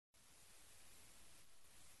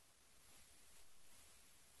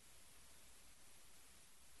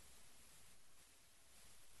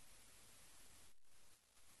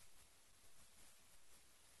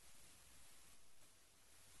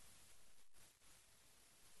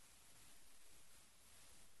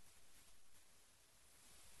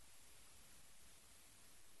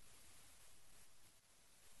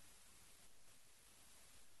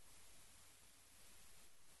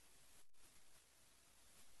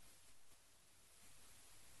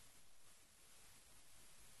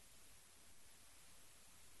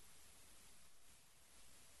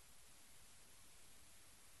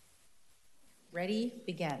Ready,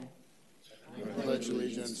 begin. I pledge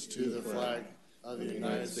allegiance to the flag of the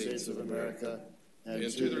United States of America and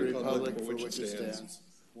to the republic for which it stands,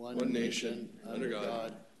 one nation, under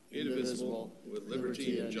God, indivisible, with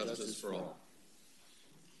liberty and justice for all.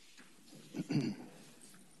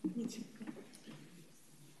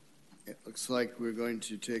 It looks like we're going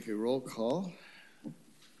to take a roll call.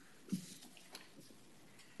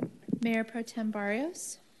 Mayor Pro Tem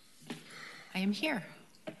Barrios. I am here.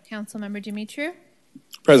 Councilmember Dumitru.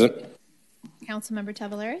 Present. Councilmember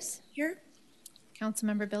Tavares. Here.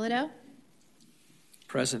 Councilmember Bilodeau.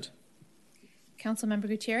 Present. Councilmember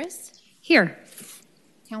Gutierrez. Here.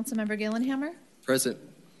 Councilmember Gillenhammer. Present.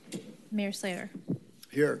 Mayor Slater.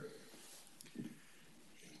 Here.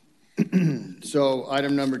 So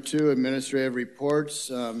item number 2, administrative reports.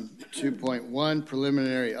 2.1,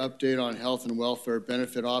 preliminary update on health and welfare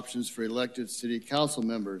benefit options for elected city council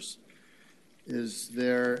members. Is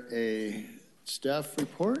there a staff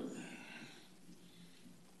report?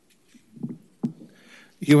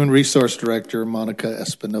 Human Resource Director Monica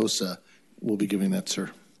Espinosa will be giving that,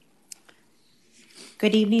 sir.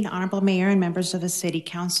 Good evening, Honorable Mayor and members of the City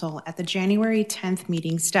Council. At the January 10th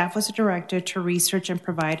meeting, staff was directed to research and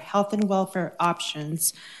provide health and welfare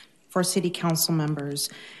options for City Council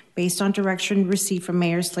members. Based on direction received from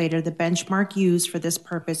Mayor Slater, the benchmark used for this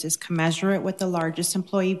purpose is commensurate with the largest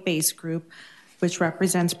employee base group, which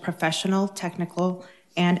represents professional, technical,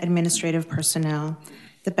 and administrative personnel.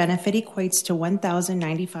 The benefit equates to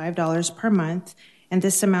 $1,095 per month, and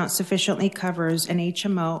this amount sufficiently covers an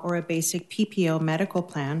HMO or a basic PPO medical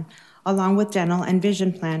plan, along with dental and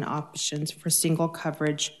vision plan options for single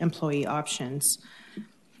coverage employee options.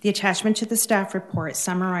 The attachment to the staff report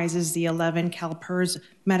summarizes the 11 CalPERS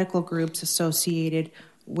medical groups associated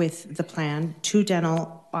with the plan, 2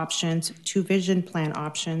 dental options, 2 vision plan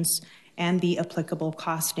options, and the applicable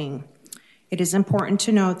costing. It is important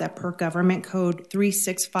to note that per Government Code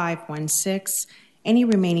 36516, any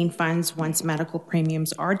remaining funds, once medical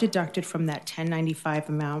premiums are deducted from that $1095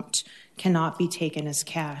 amount, cannot be taken as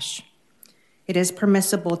cash. It is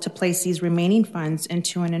permissible to place these remaining funds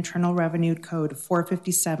into an Internal Revenue Code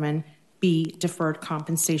 457B deferred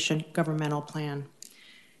compensation governmental plan.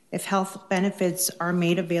 If health benefits are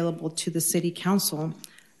made available to the City Council,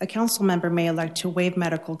 a council member may elect to waive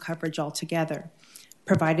medical coverage altogether,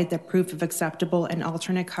 provided that proof of acceptable and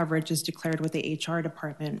alternate coverage is declared with the HR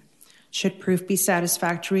department. Should proof be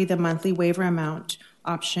satisfactory, the monthly waiver amount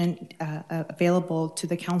option available to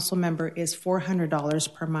the council member is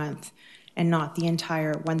 $400 per month and not the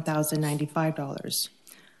entire $1,095.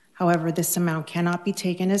 However, this amount cannot be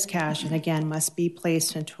taken as cash and again must be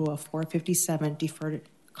placed into a 457 deferred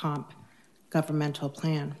comp governmental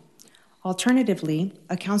plan. Alternatively,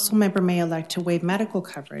 a council member may elect to waive medical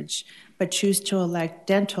coverage but choose to elect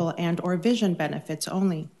dental and or vision benefits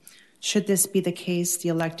only. Should this be the case, the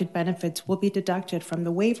elected benefits will be deducted from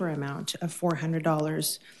the waiver amount of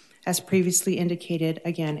 $400. As previously indicated,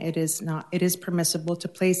 again, it is permissible to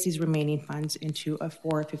place these remaining funds into a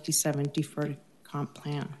 457 deferred comp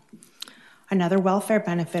plan. Another welfare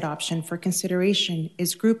benefit option for consideration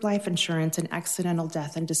is group life insurance and accidental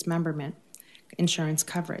death and dismemberment insurance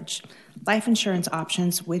coverage. Life insurance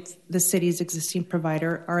options with the city's existing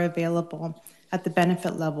provider are available at the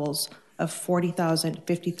benefit levels of $40,000,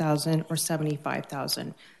 $50,000, or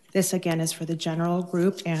 $75,000. This again is for the general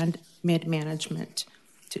group and mid-management,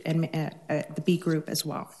 and the B group as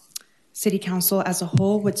well. City Council as a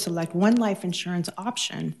whole would select one life insurance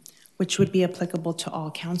option, which would be applicable to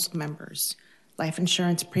all council members. Life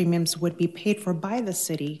insurance premiums would be paid for by the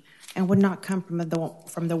city and would not come from the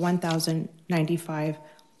 $1,095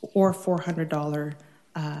 or $400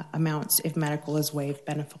 amounts if medical is waived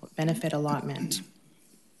benefit allotment.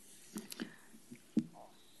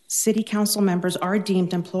 City Council members are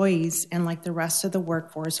deemed employees and, like the rest of the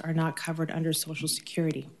workforce, are not covered under Social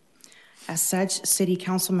Security. As such, City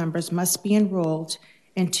Council members must be enrolled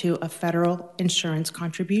into a Federal Insurance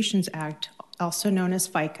Contributions Act, also known as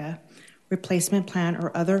FICA, replacement plan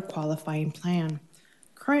or other qualifying plan.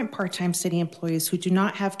 Current part-time city employees who do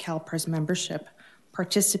not have CalPERS membership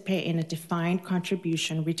participate in a defined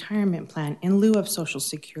contribution retirement plan in lieu of Social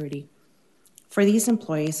Security. For these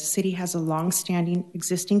employees, the city has a long-standing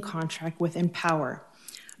existing contract with Empower,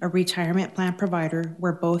 a retirement plan provider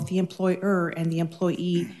where both the employer and the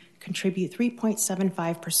employee contribute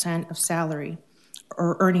 3.75% of salary,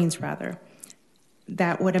 or earnings rather.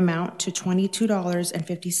 That would amount to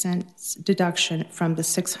 $22.50 deduction from the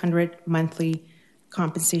 $600 monthly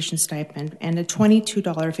compensation stipend and a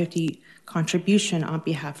 $22.50 contribution on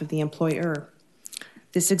behalf of the employer.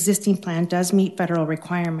 This existing plan does meet federal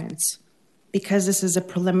requirements. Because this is a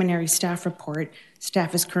preliminary staff report,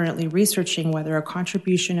 staff is currently researching whether a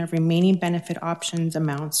contribution of remaining benefit options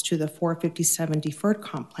amounts to the 457 deferred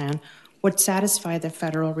comp plan would satisfy the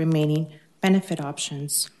federal remaining benefit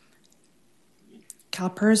options.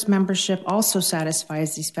 CalPERS membership also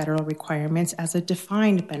satisfies these federal requirements as a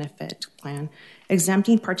defined benefit plan,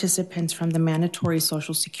 exempting participants from the mandatory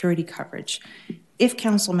Social Security coverage. If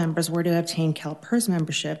council members were to obtain CalPERS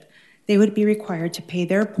membership, they would be required to pay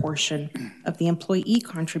their portion of the employee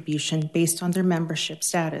contribution based on their membership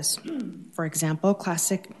status. For example,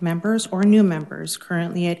 classic members or new members,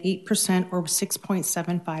 currently at 8% or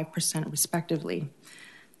 6.75% respectively.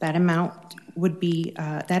 That amount would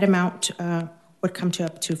come to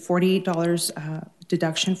up to $48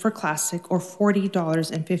 deduction for classic or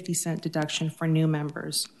 $40.50 deduction for new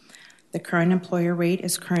members. The current employer rate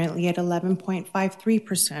is currently at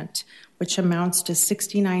 11.53%, which amounts to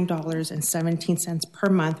 $69.17 per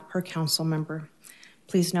month per council member.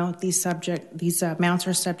 Please note these amounts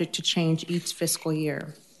are subject to change each fiscal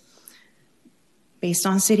year. Based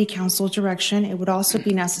on City Council direction, it would also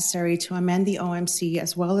be necessary to amend the OMC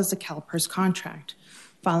as well as the CalPERS contract.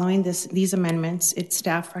 Following these amendments, it's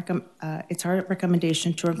our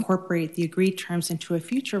recommendation to incorporate the agreed terms into a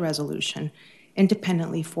future resolution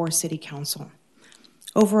independently for City Council.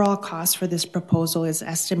 Overall cost for this proposal is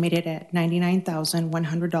estimated at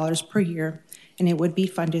 $99,100 per year, and it would be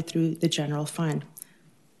funded through the general fund.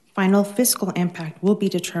 Final fiscal impact will be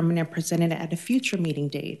determined and presented at a future meeting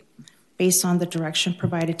date based on the direction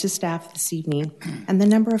provided to staff this evening and the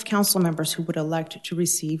number of council members who would elect to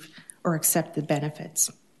receive or accept the benefits.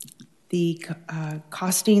 The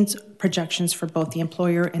costings projections for both the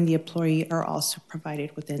employer and the employee are also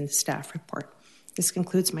provided within the staff report. This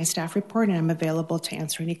concludes my staff report, and I'm available to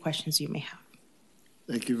answer any questions you may have.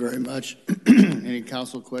 Thank you very much. Any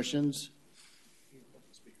council questions?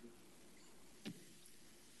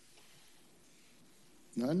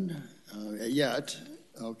 None yet.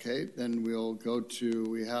 Okay, then we'll go to,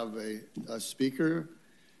 we have a speaker.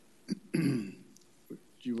 Do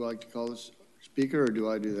you like to call this speaker, or do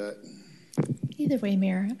I do that? Either way,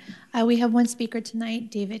 Mayor. We have one speaker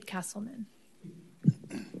tonight, David Castleman.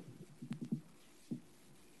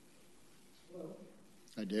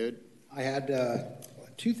 Hi, David. I had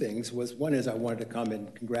two things. One is I wanted to come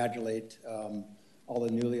and congratulate all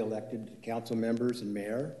the newly elected council members and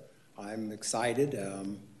mayor. I'm excited,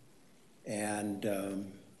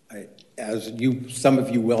 as some of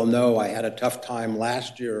you well know, I had a tough time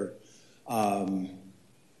last year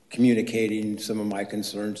communicating some of my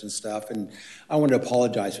concerns and stuff, and I want to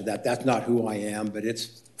apologize for that. That's not who I am, but it's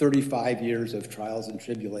 35 years of trials and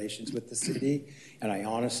tribulations with the city, and I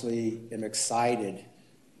honestly am excited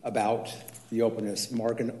about the openness.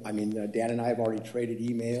 Dan and I have already traded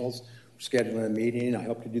emails, scheduling a meeting. I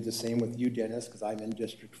hope to do the same with you, Dennis, because I'm in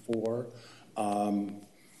District 4. So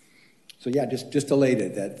yeah, just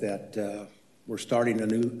elated that we're starting a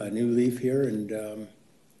new leaf here and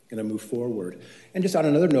going to move forward. And just on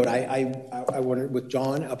another note, I wanted with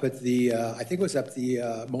John up at the I think it was at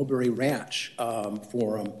the Mulberry Ranch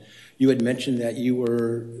forum. You had mentioned that you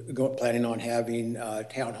were planning on having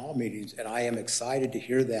town hall meetings, and I am excited to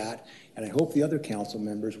hear that. And I hope the other council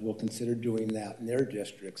members will consider doing that in their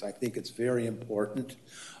districts. I think it's very important,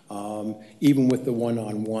 even with the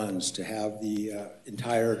one-on-ones, to have the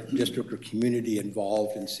entire district or community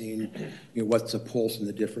involved in seeing what's the pulse in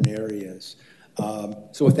the different areas.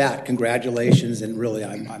 So with that, congratulations, and really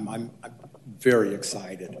I'm very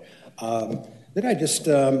excited. Then I just,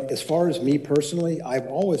 as far as me personally, I've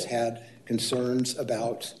always had concerns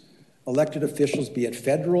about elected officials, be it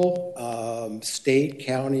federal, state,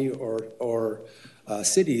 county, or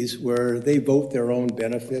cities, where they vote their own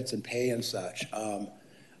benefits and pay and such.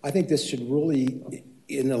 I think this should really,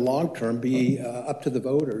 in the long term, be up to the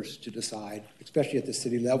voters to decide, especially at the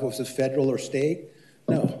city level. If it's federal or state,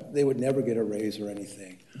 no, they would never get a raise or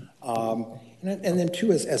anything. And then,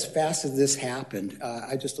 too, as fast as this happened,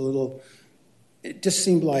 it just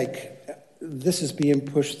seemed like this is being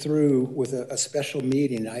pushed through with a special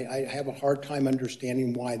meeting. I have a hard time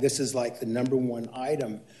understanding why this is like the #1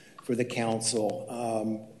 item for the council.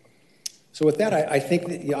 So with that, I think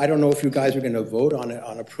that, I don't know if you guys are going to vote on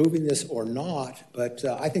approving this or not, but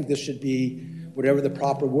I think this should be, whatever the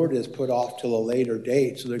proper word is, put off till a later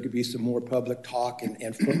date so there could be some more public talk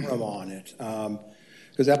and forum on it.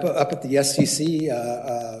 Because up at the SCC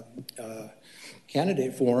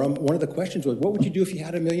candidate forum, one of the questions was, what would you do if you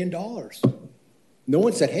had $1 million? No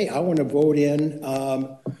one said, hey, I want to vote in,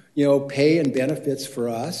 pay and benefits for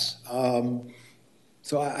us.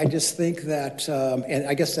 So I just think that, and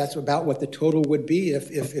I guess that's about what the total would be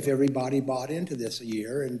if everybody bought into this a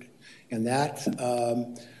year. And And that,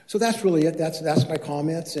 so that's really it. That's my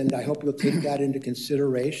comments, and I hope you'll take that into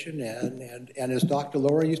consideration. And as Dr.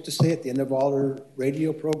 Laura used to say at the end of all her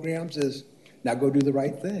radio programs is, now go do the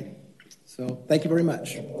right thing. So thank you very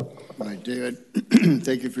much. All right, David,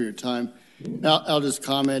 thank you for your time. Now, I'll just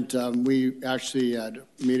comment, we actually had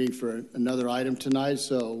a meeting for another item tonight,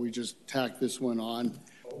 so we just tacked this one on.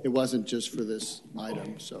 It wasn't just for this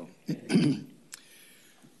item, so.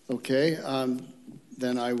 Okay,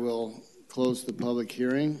 then I will close the public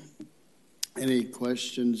hearing. Any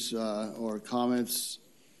questions or comments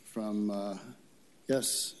from,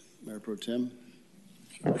 yes, Mayor Pro Tem?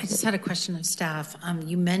 I just had a question of staff.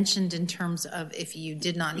 You mentioned in terms of if you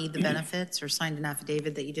did not need the benefits or signed an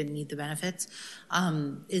affidavit that you didn't need the benefits,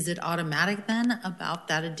 is it automatic then about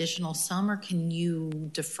that additional sum, or can you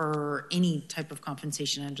defer any type of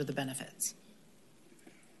compensation under the benefits?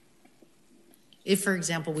 If, for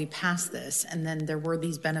example, we pass this and then there were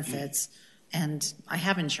these benefits and I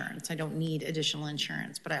have insurance, I don't need additional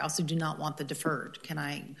insurance, but I also do not want the deferred, can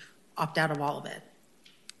I opt out of all of it?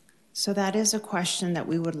 So that is a question that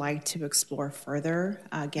we would like to explore further.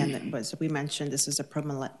 Again, as we mentioned, this is a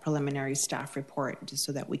preliminary staff report just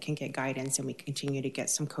so that we can get guidance and we continue to get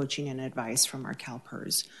some coaching and advice from our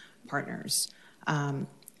CalPERS partners.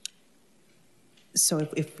 So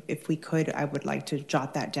if we could, I would like to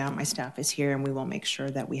jot that down. My staff is here and we will make sure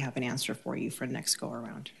that we have an answer for you for next go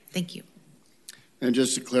around. Thank you. And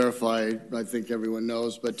just to clarify, I think everyone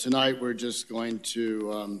knows, but tonight we're just going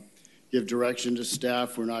to give direction to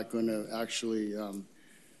staff. We're not going to actually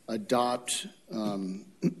adopt a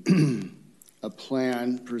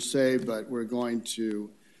plan per se, but we're going to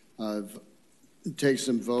take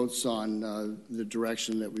some votes on the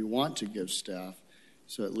direction that we want to give staff.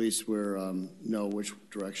 So at least we're know which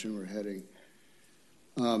direction we're heading.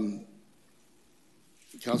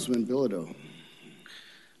 Councilman Bilodeau.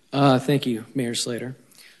 Thank you, Mayor Slater.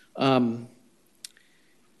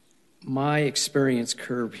 My experience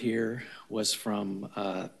curve here was from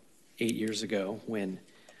 8 years ago when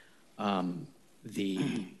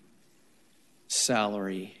the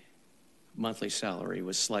monthly salary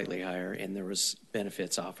was slightly higher and there was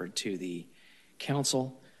benefits offered to the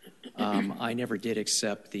council. I never did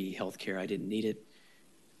accept the health care. I didn't need it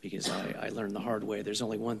because I learned the hard way. There's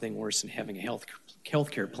only one thing worse than having a health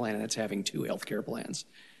care plan, and that's having two health care plans.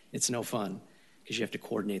 It's no fun because you have to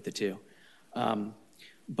coordinate the two.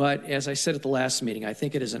 But as I said at the last meeting, I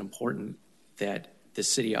think it is important that the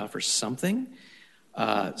city offers something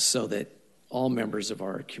so that all members of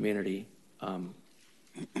our community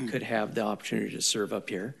could have the opportunity to serve up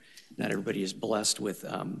here. Not everybody is blessed with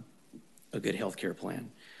a good health care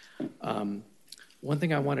plan. One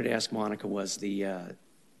thing I wanted to ask Monica was the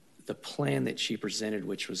plan that she presented,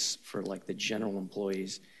 which was for like the general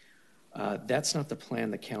employees. That's not the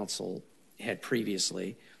plan the council had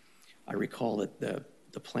previously. I recall that the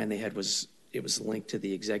plan they had was linked to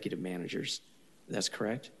the executive managers. That's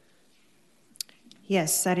correct?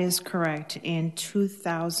 Yes, that is correct. In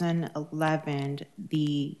 2011,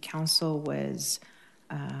 the council was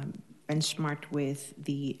benchmarked with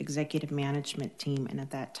the executive management team, and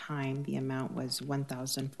at that time, the amount was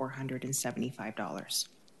 $1,475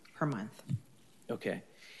 per month. Okay.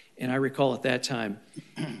 And I recall at that time,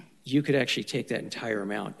 you could actually take that entire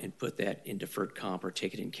amount and put that in deferred comp or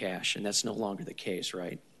take it in cash, and that's no longer the case,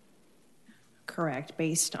 right? Correct.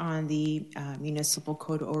 Based on the municipal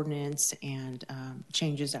code ordinance and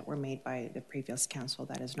changes that were made by the previous council,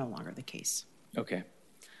 that is no longer the case. Okay.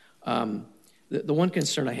 The one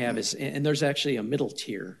concern I have is, and there's actually a middle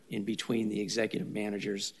tier in between the executive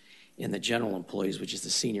managers and the general employees, which is the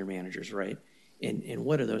senior managers, right? And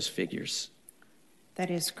what are those figures? That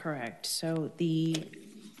is correct. So I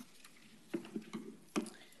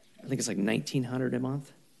think it's like $1,900 a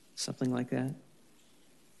month, something like that.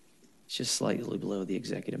 It's just slightly below the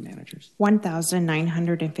executive managers.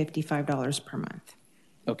 $1,955 per month.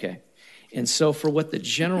 Okay. And so for what the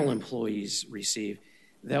general employees receive,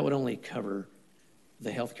 that would only cover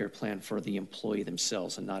the healthcare plan for the employee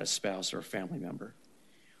themselves and not a spouse or a family member.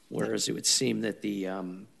 Whereas it would seem that the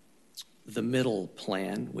middle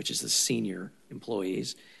plan, which is the senior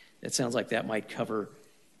employees, that sounds like that might cover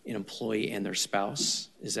an employee and their spouse.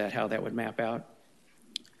 Is that how that would map out?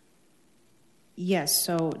 Yes.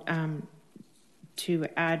 So to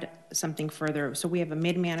add something further, so we have a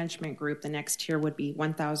mid-management group. The next tier would be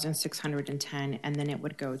 $1,610, and then it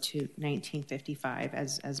would go to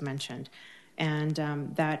 $1,955, as mentioned. And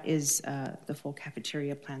that is the full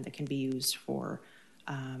cafeteria plan that can be used for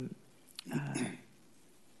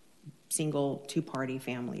single, two-party,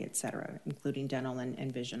 family, et cetera, including dental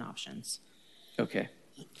and vision options. Okay.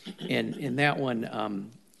 And in that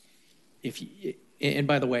one, if you, and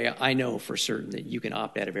by the way, I know for certain that you can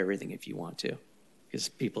opt out of everything if you want to, because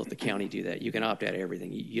people at the county do that. You can opt out of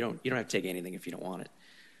everything. You don't have to take anything if you don't want it.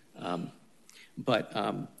 But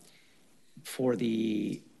for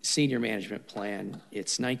the senior management plan,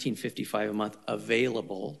 it's $19.55 a month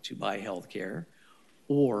available to buy health care,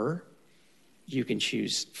 or you can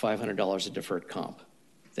choose $500 of deferred comp.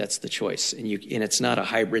 That's the choice. And it's not a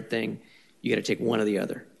hybrid thing. You got to take one or the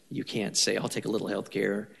other. You can't say, I'll take a little health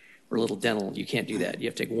care or a little dental. You can't do that. You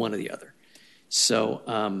have to take one or the other. So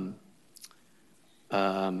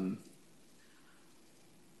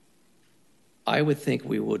I would think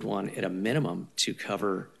we would want, at a minimum, to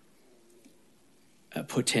cover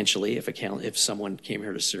potentially, if someone came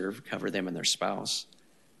here to serve, cover them and their spouse.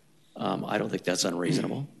 I don't think that's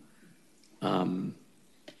unreasonable. And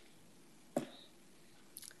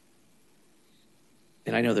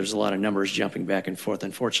I know there's a lot of numbers jumping back and forth.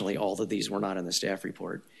 Unfortunately, all of these were not in the staff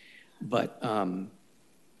report. But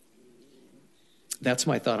that's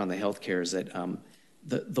my thought on the health care, is that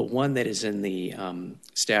the one that is in the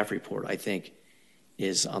staff report, I think,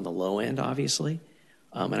 is on the low end, obviously.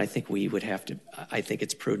 And I think we would have to, I think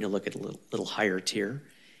it's prudent to look at a little higher tier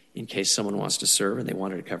in case someone wants to serve and they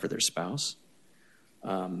wanted to cover their spouse.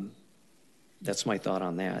 That's my thought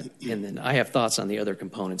on that. And then I have thoughts on the other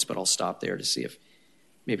components, but I'll stop there to see if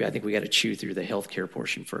maybe I think we got to chew through the healthcare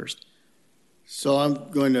portion first. So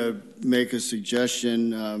I'm going to make a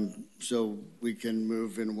suggestion so we can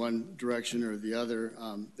move in one direction or the other.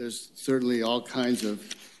 There's certainly all kinds of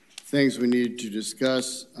things we need to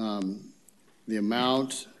discuss. The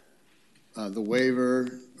amount, the waiver,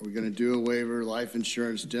 are we going to do a waiver, life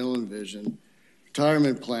insurance, dental and vision,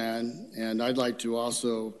 retirement plan, and I'd like to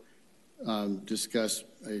also discuss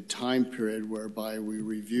a time period whereby we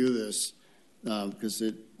review this because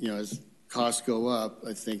as costs go up,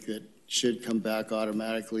 I think that should come back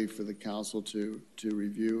automatically for the council to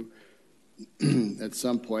review. At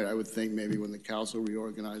some point, I would think maybe when the council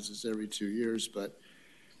reorganizes every 2 years, but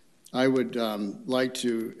I would like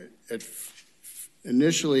to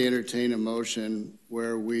initially entertain a motion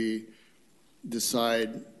where we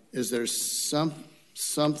decide, is there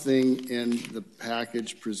something in the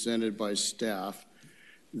package presented by staff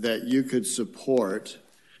that you could support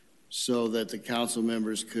so that the council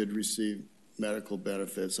members could receive medical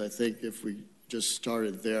benefits? I think if we just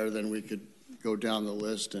started there, then we could go down the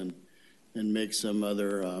list and make some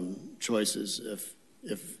other choices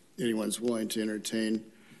if anyone's willing to entertain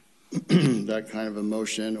that kind of a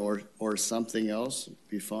motion or something else,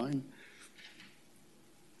 be fine.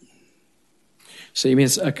 So you mean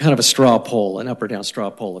it's a kind of a straw poll, an up or down straw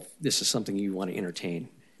poll, if this is something you want to entertain?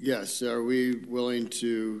 Yes. Are we willing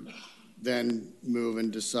to then move and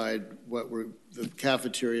decide the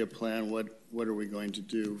cafeteria plan, what are we going to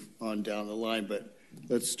do on down the line? But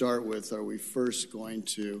let's start with, are we first going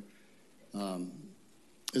to,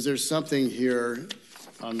 is there something here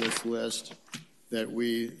on this list that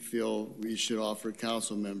we feel we should offer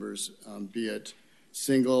council members, be it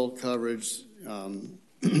single coverage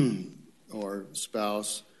or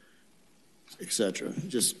spouse, et cetera?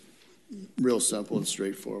 Just real simple and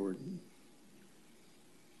straightforward.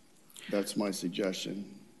 That's my suggestion.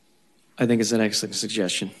 I think it's an excellent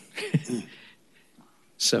suggestion.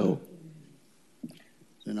 So.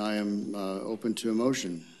 Then I am open to a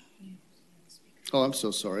motion. Oh, I'm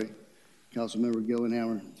so sorry. Councilmember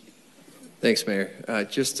Gillenhammer. Thanks, Mayor.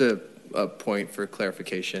 Just a point for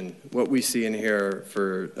clarification. What we see in here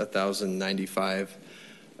for $1,095,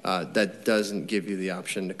 that doesn't give you the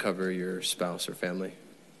option to cover your spouse or family?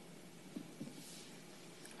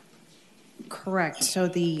 Correct. So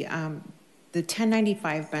the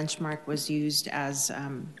 1095 benchmark was used as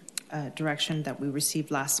a direction that we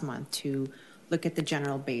received last month to look at the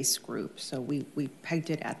general base group. So we pegged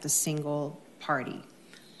it at the single party.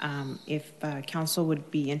 If council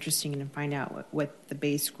would be interested in finding out what the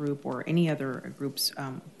base group or any other groups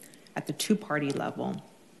at the two-party level,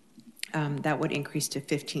 that would increase to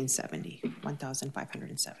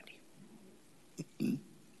 1,570.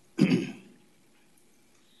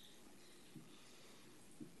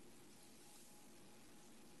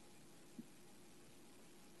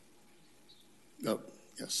 Oh,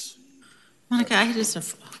 yes. Monica, I just, oh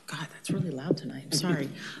God, that's really loud tonight. I'm sorry.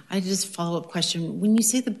 I just follow-up question. When you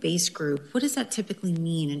say the base group, what does that typically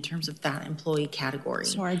mean in terms of that employee category?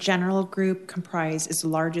 So our general group is the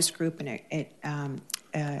largest group, and it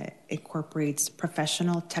incorporates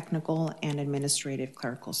professional, technical, and administrative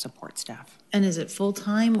clerical support staff. And is it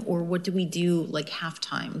full-time, or what do we do, like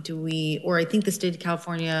half-time? Or I think the state of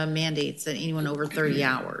California mandates that anyone over 30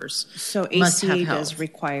 hours so must have ACA health. does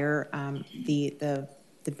require the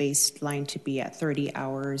baseline to be at 30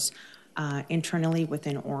 hours. Internally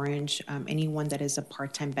within Orange, anyone that is a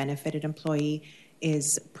part-time benefited employee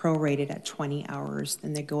is prorated at 20 hours.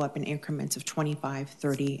 Then they go up in increments of 25,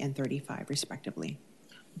 30, and 35 respectively.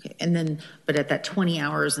 Okay, and then, but at that 20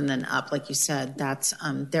 hours and then up, like you said, that's,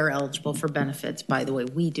 they're eligible for benefits by the way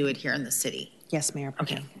we do it here in the city. Yes, Mayor.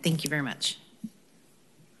 Okay, thank you very much.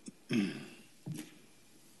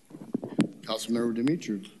 Councilmember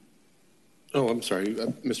Dimitri. Oh, I'm sorry.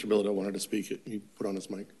 Mr. Bilodeau wanted to speak. He put on his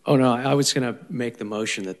mic. Oh, no, I was going to make the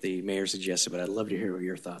motion that the mayor suggested, but I'd love to hear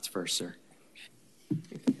your thoughts first, sir.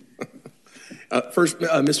 First,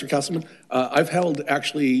 Mr. Castleman, I've held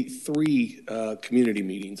actually 3 community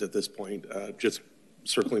meetings at this point. Just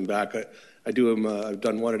circling back, I do them. I've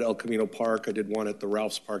done one at El Camino Park. I did one at the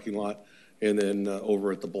Ralph's parking lot, and then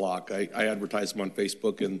over at the block. I advertise them on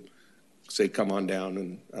Facebook and say, "Come on down."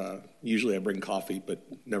 And usually I bring coffee, but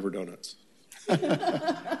never donuts.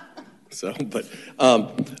 So, but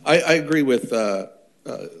I agree with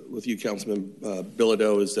you, Councilman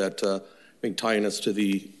Bilodeau, is that I think tying us to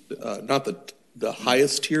the not the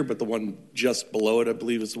highest tier, but the one just below it, I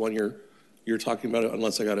believe, is the one you're talking about,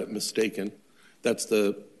 unless I got it mistaken. That's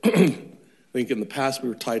the I think in the past we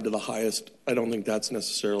were tied to the highest. I don't think that's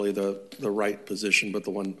necessarily the right position, but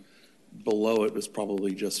the one below it was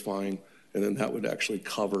probably just fine, and then that would actually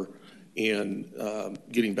cover. And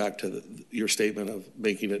getting back to your statement of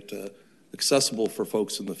making it accessible for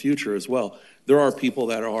folks in the future as well, there are people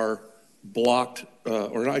that are blocked,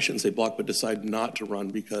 or I shouldn't say blocked, but decide not to run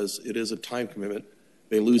because it is a time commitment.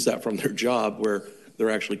 They lose that from their job where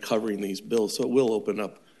they're actually covering these bills. So it will open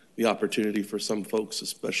up the opportunity for some folks,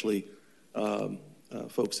 especially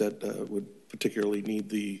folks that would particularly need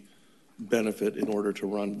the benefit in order to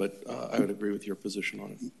run. But I would agree with your position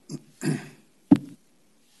on it.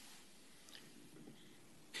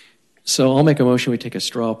 So I'll make a motion. We take a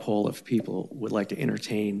straw poll if people would like to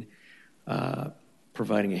entertain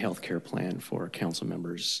providing a health care plan for council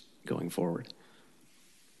members going forward.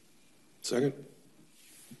 Second.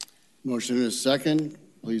 Motion and a second.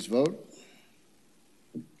 Please vote.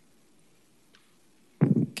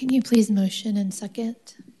 Can you please motion and second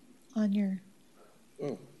on your?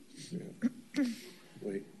 Oh, yeah.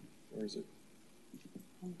 Wait, where is it?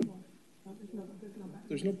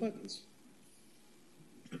 There's no buttons.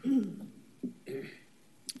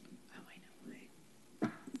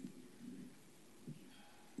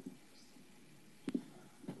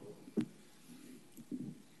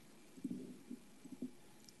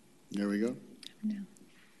 There we go. No.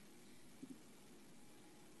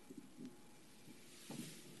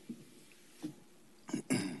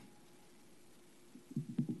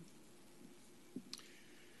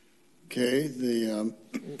 Okay, the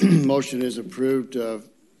motion is approved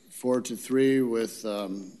 4-3 with,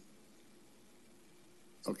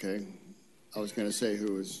 okay, I was going to say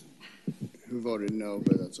who voted no,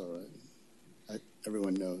 but that's all right.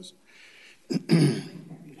 Everyone knows.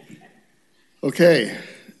 Okay,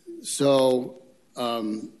 so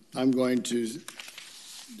I'm going to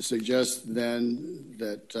suggest then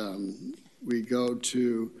that we go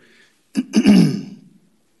to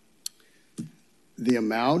the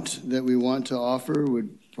amount that we want to offer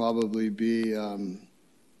would probably be the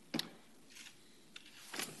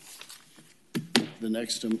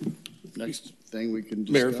next thing we can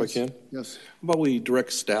discuss. Mayor, if I can? Yes. How about we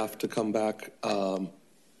direct staff to come back for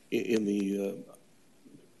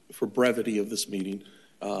brevity of this meeting,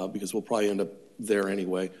 because we'll probably end up there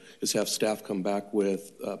anyway, is have staff come back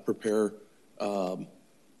with, prepare 2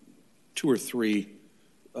 or 3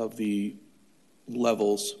 of the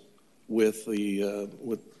levels with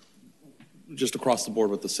just across the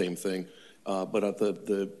board with the same thing, but at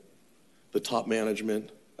the top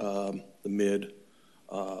management, the mid,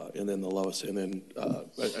 and then the lowest, and then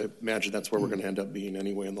I imagine that's where we're going to end up being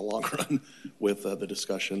anyway in the long run with the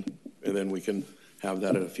discussion, and then we can have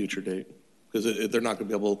that at a future date, because they're not going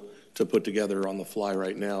to be able to put together on the fly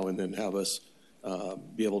right now and then have us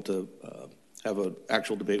be able to have an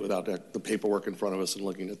actual debate without the paperwork in front of us and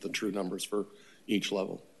looking at the true numbers for each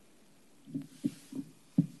level.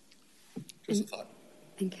 Just a thought.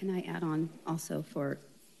 And can I add on also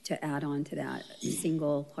to add on to that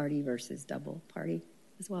single party versus double party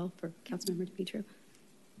as well for Councilmember DePietro?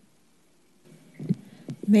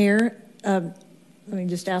 Mayor, let me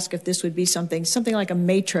just ask if this would be something like a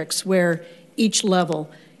matrix where each level,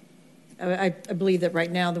 I believe that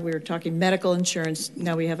right now that we were talking medical insurance,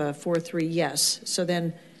 now we have a 4-3 yes. So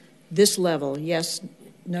then this level, yes,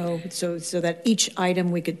 no, so that each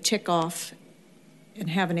item we could tick off and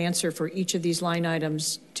have an answer for each of these line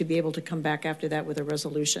items to be able to come back after that with a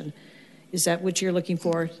resolution. Is that what you're looking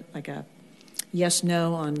for? Like a yes,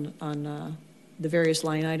 no on the various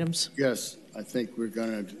line items? Yes, I think we're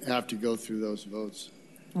going to have to go through those votes.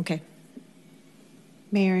 Okay.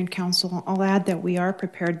 Mayor and council, I'll add that we are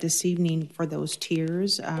prepared this evening for those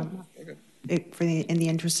tiers. In the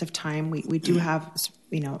interest of time, we do have,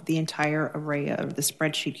 the entire array of the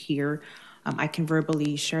spreadsheet here. I can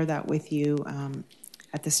verbally share that with you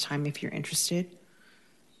at this time if you're interested.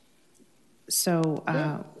 So,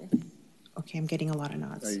 okay, I'm getting a lot of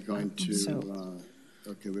nods. Are you going to,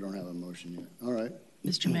 okay, we don't have a motion yet. All right.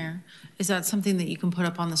 Mr. Mayor, is that something that you can put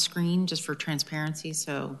up on the screen just for transparency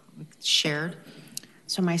so it's shared?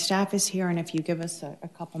 So my staff is here, and if you give us a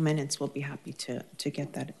couple minutes, we'll be happy to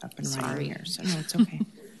get that up and running here. So no, it's okay.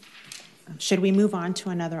 Should we move on to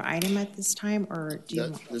another item at this time, or do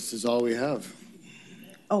you? This is all we have.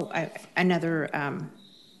 Oh, another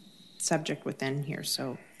subject within here.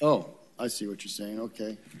 So. Oh, I see what you're saying.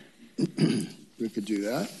 Okay, we could do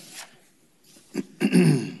that.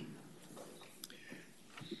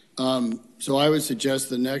 So I would suggest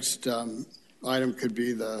the next item could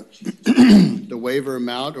be the the waiver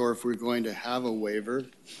amount, or if we're going to have a waiver.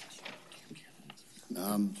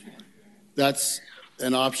 That's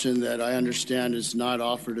an option that I understand is not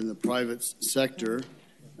offered in the private sector.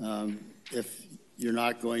 If you're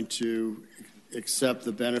not going to accept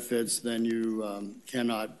the benefits, then you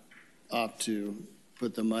cannot opt to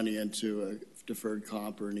put the money into a deferred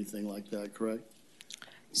comp or anything like that, correct?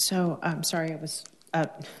 So, I'm sorry, I was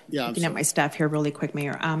looking at my sorry. staff here really quick,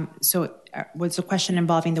 Mayor. So was the question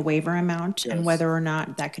involving the waiver amount and Yes. whether or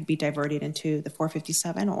not that could be diverted into the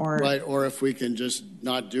 457 or? Right, or if we can just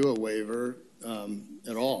not do a waiver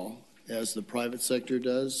at all, as the private sector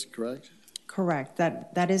does, correct? Correct.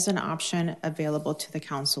 That is an option available to the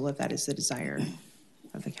council if that is the desire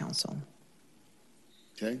of the council.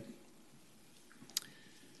 Okay.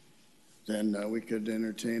 Then we could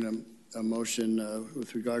entertain a motion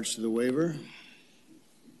with regards to the waiver.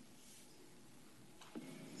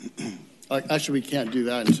 Actually, we can't do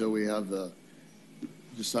that until we have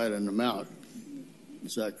decide an amount.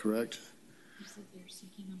 Is that correct? You said they're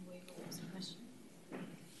seeking on the waiver. What was the question?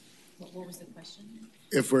 What was the question?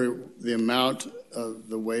 If we're the amount of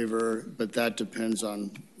the waiver, but that depends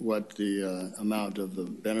on what the amount of the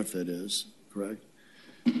benefit is, correct?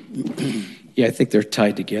 Yeah, I think they're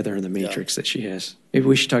tied together in the matrix that she has. Maybe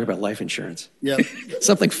we should talk about life insurance. Yeah.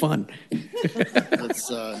 Something fun.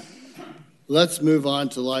 Let's move on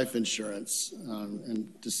to life insurance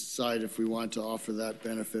and decide if we want to offer that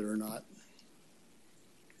benefit or not.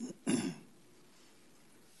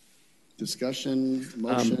 Discussion,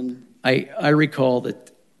 motion? I recall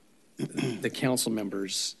that the council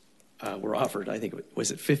members were offered, I think,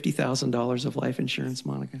 was it $50,000 of life insurance,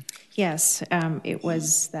 Monica? Yes, it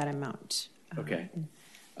was that amount. Okay.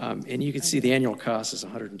 And you can see the annual cost is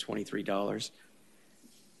 $123.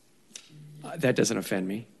 That doesn't offend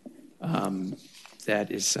me.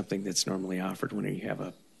 That is something that's normally offered when you have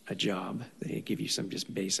a job. They give you some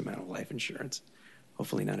just base amount of life insurance.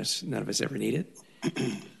 Hopefully none of us ever need it.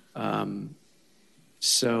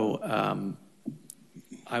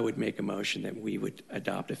 I would make a motion that we would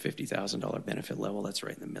adopt a $50,000 benefit level. That's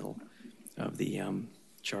right in the middle of the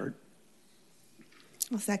chart.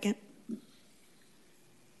 I'll second.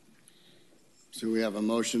 So we have a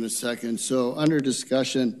motion, a second. So under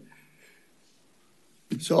discussion,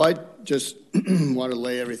 so I just want to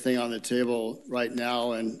lay everything on the table right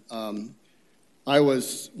now. And I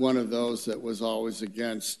was one of those that was always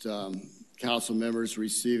against council members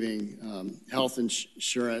receiving health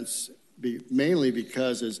insurance, mainly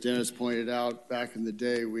because, as Dennis pointed out, back in the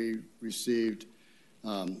day, we received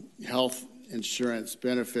health insurance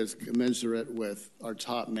benefits commensurate with our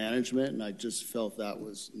top management, and I just felt that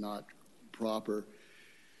was not proper.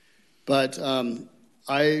 But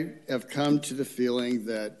I have come to the feeling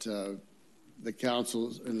that the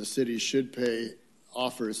council and the city should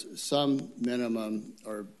offers some minimum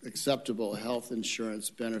or acceptable health insurance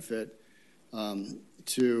benefit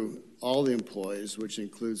to all the employees, which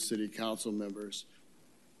includes city council members.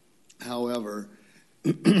 However,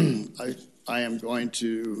 I am going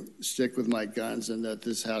to stick with my guns and that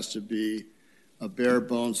this has to be a bare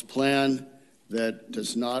bones plan that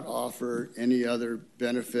does not offer any other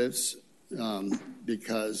benefits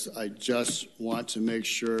because I just want to make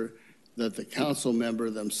sure that the council member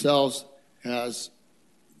themselves has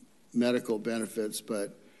medical benefits,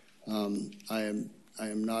 but I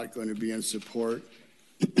am not going to be in support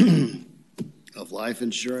of life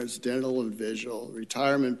insurance, dental and visual,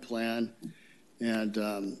 retirement plan, and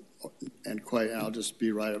I'll just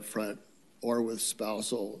be right up front, or with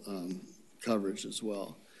spousal coverage as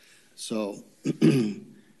well. So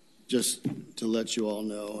just to let you all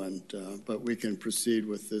know, but we can proceed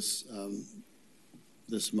with this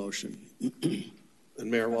this motion.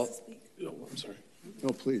 And Mayor, I'm sorry. Oh,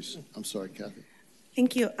 please. I'm sorry, Kathy.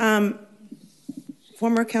 Thank you.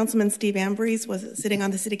 Former Councilman Steve Ambrose was sitting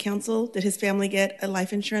on the city council. Did his family get a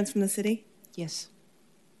life insurance from the city? Yes.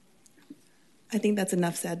 I think that's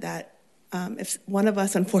enough said that if one of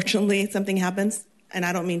us, unfortunately, something happens, and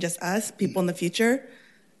I don't mean just us, people in the future,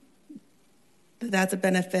 that's a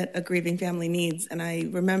benefit a grieving family needs. And I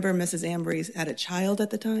remember Mrs. Ambrose had a child at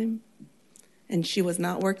the time, and she was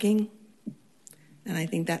not working, and I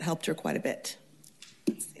think that helped her quite a bit.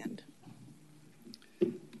 That's the end.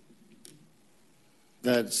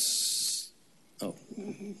 That's, oh,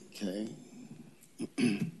 okay.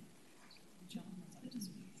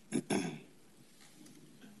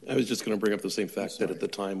 I was just going to bring up the same fact that at the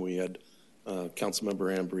time we had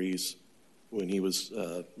Councilmember Ambrose, when he was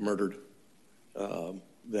murdered,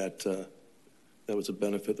 that was a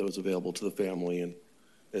benefit that was available to the family, and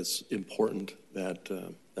it's important that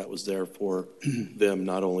that was there for them,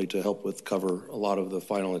 not only to help with cover a lot of the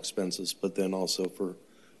final expenses, but then also for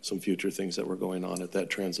some future things that were going on at that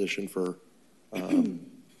transition for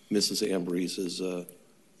Mrs. Ambrose's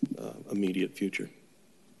immediate future.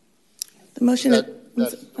 The motion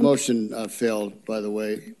that motion failed, by the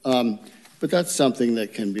way. But that's something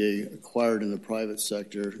that can be acquired in the private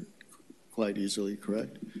sector quite easily,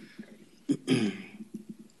 correct?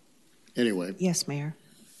 Anyway. Yes, Mayor.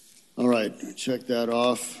 All right, check that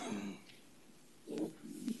off.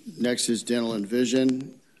 Next is dental and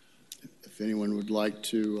vision. If anyone would like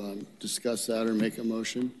to discuss that or make a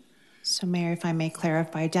motion. So, Mayor, if I may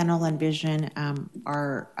clarify, dental and vision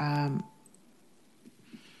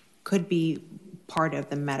could be part of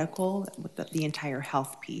the medical, with the entire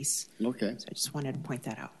health piece. Okay. So I just wanted to point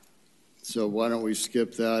that out. So why don't we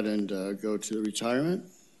skip that and go to the retirement?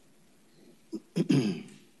 If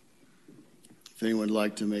anyone would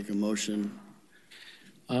like to make a motion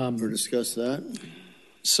or discuss that.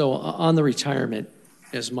 So on the retirement,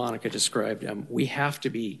 as Monica described, we have to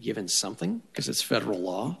be given something because it's federal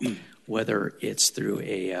law, whether it's through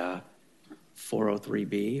a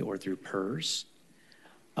 403B or through PERS.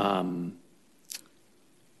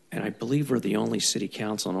 And I believe we're the only city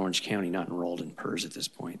council in Orange County not enrolled in PERS at this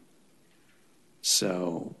point.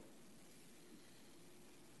 So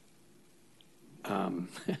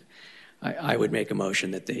I would make a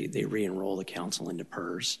motion that they re-enroll the council into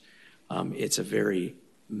PERS. It's a very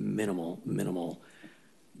minimal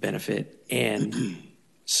benefit. And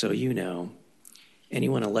so you know,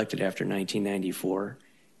 anyone elected after 1994,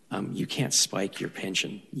 you can't spike your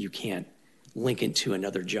pension. You can't link it to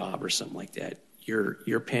another job or something like that.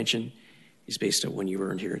 Your pension is based on when you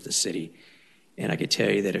earned here at the city. And I could tell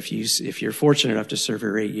you that if you're fortunate enough to serve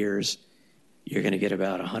here 8 years, you're going to get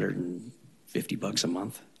about $150 a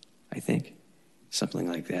month, I think, something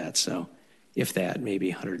like that. So if that,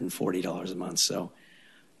 maybe $140 a month. So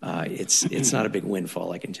it's not a big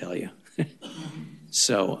windfall, I can tell you.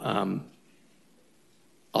 So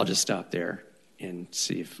I'll just stop there and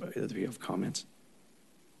see if either of you have comments.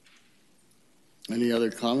 Any other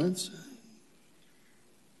comments?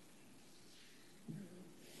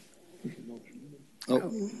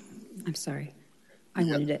 Oh, I'm sorry. I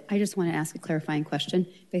just want to ask a clarifying question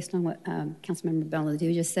based on what Councilmember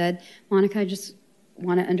Belladue just said. Monica, I just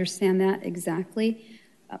want to understand that exactly.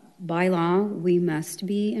 By law, we must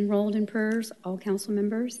be enrolled in PERS, all council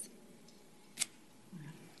members?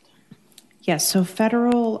 Yes, so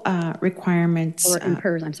federal requirements. Or in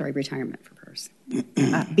PERS, I'm sorry, retirement for PERS.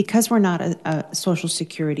 Because we're not a Social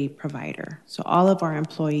Security provider, so all of our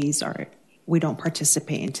employees we don't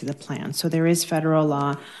participate into the plan. So there is federal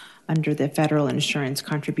law under the Federal Insurance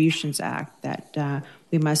Contributions Act that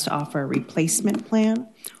we must offer a replacement plan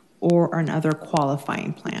or another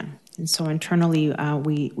qualifying plan. And so internally,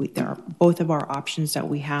 there are both of our options that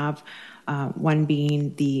we have, one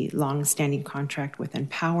being the long-standing contract with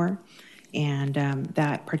Empower, and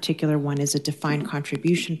that particular one is a defined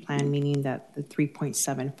contribution plan, meaning that the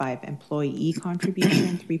 3.75 employee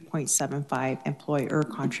contribution, 3.75 employer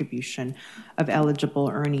contribution of eligible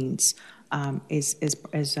earnings is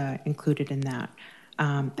included in that.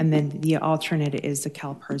 And then the alternate is the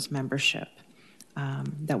CalPERS membership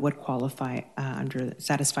that would qualify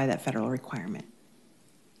satisfy that federal requirement.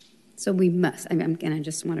 So we must, and I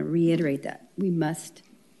just want to reiterate that, we must,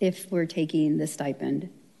 if we're taking the stipend,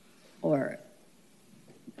 or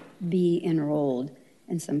be enrolled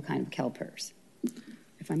in some kind of CalPERS,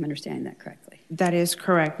 if I'm understanding that correctly. That is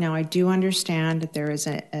correct. Now, I do understand that there is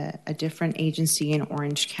a different agency in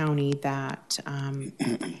Orange County that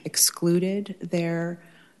excluded their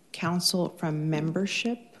council from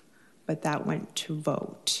membership, but that went to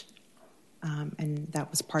vote. and that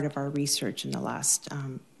was part of our research in the last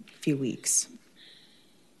few weeks.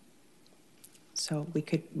 So we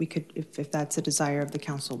could, if that's a desire of the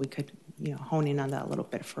council, we could, hone in on that a little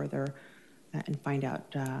bit further and find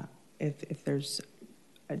out if there's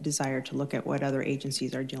a desire to look at what other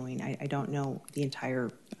agencies are doing. I don't know the entire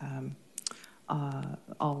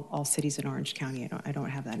all cities in Orange County. I don't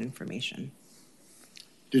have that information.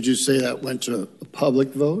 Did you say that went to a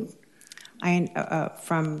public vote?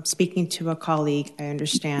 From speaking to a colleague, I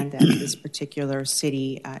understand that this particular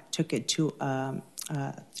city took it to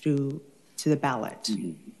the ballot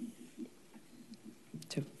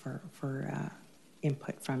for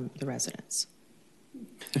input from the residents.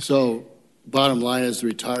 So, bottom line is,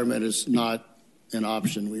 retirement is not an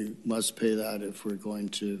option. We must pay that if we're going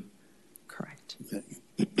to. Correct.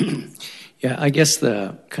 Okay. Yeah, I guess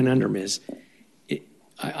the conundrum is,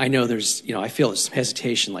 I know there's, I feel some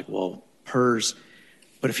hesitation, like, well, PERS,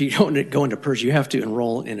 but if you don't go into PERS, you have to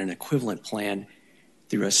enroll in an equivalent plan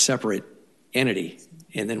through a separate entity,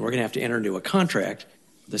 and then we're going to have to enter into a contract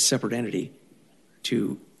with a separate entity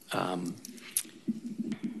to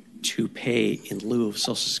pay in lieu of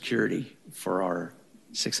Social Security for our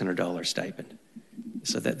 $600 stipend.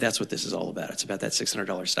 So that's what this is all about. It's about that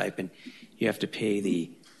 $600 stipend. You have to pay the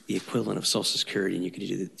equivalent of Social Security, and you can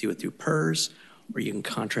do it through PERS, or you can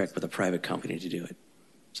contract with a private company to do it.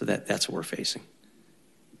 So that's what we're facing.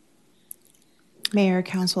 Mayor,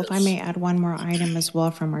 Council, if I may add one more item as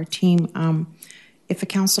well from our team. If a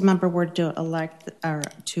council member were to elect or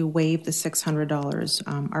to waive the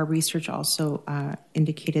 $600, our research also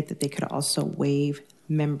indicated that they could also waive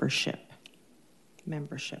membership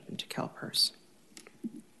into CalPERS.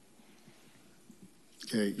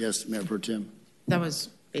 Okay, yes, Mayor Pro Tem. That was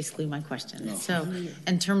basically my question. No. So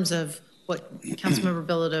in terms of what Councilmember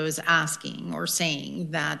Bilodeau is asking or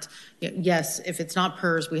saying, that yes, if it's not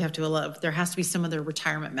PERS, we have to allow, there has to be some other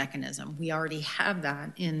retirement mechanism. We already have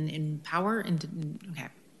that in Power. Okay.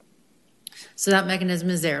 So that mechanism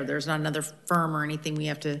is there. There's not another firm or anything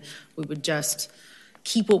we would just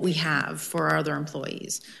keep what we have for our other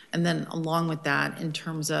employees. And then along with that, in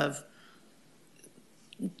terms of,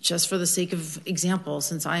 just for the sake of example,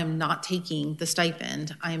 since I am not taking the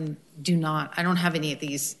stipend, I don't have any of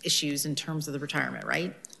these issues in terms of the retirement,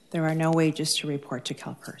 right? There are no wages to report to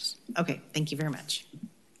CalPERS. Okay, thank you very much.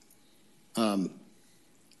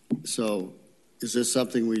 So is this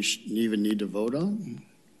something we even need to vote on?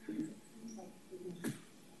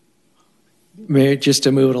 Mayor, just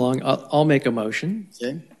to move it along, I'll make a motion.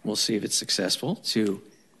 Okay. We'll see if it's successful to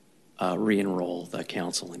re-enroll the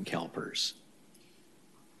council in CalPERS.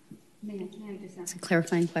 Can I just ask a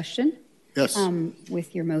clarifying question? Yes.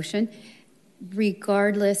 With your motion,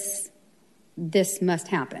 regardless, this must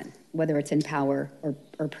happen, whether it's in Power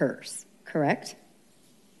or PERS, correct?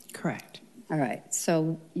 Correct. All right.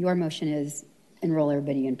 So your motion is enroll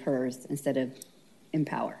everybody in PERS instead of in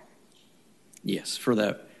Power. Yes, for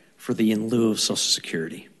the in lieu of Social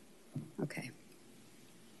Security. Okay.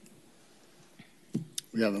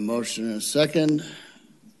 We have a motion and a second.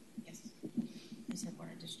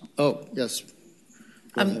 Oh, yes.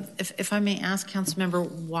 If I may ask, Councilmember,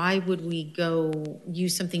 why would we go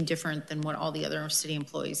use something different than what all the other city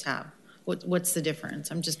employees have? What's the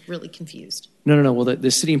difference? I'm just really confused. No. Well,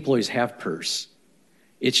 the city employees have PERS.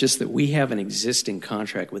 It's just that we have an existing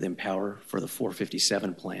contract with Empower for the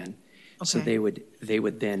 457 plan. Okay. So they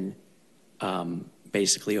would then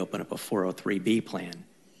basically open up a 403B plan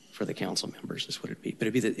for the council members, is what it'd be. But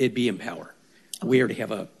it'd be Empower. Okay. We already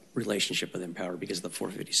have a relationship with Empower because of the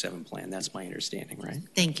 457 plan. That's my understanding, right?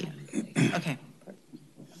 Thank you. Okay.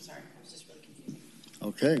 I'm sorry. I was just really confused.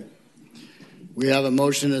 Okay. We have a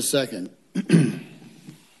motion and a second.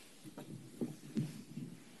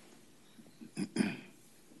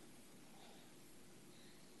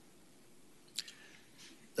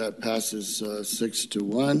 That passes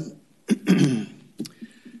 6-1.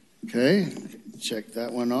 Okay, check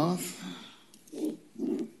that one off.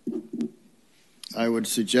 I would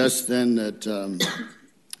suggest then that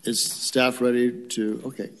is staff ready to,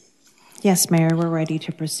 okay. Yes, Mayor, we're ready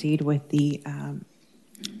to proceed with the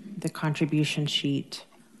contribution sheet.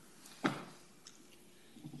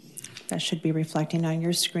 That should be reflecting on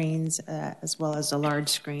your screens as well as a large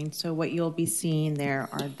screen. So what you'll be seeing there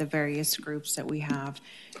are the various groups that we have.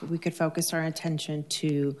 We could focus our attention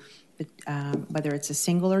to whether it's a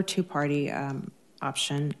single or two-party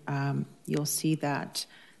option. You'll see that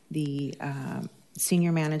the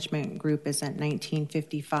senior management group is at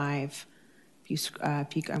 1955.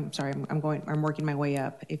 I'm sorry, I'm working my way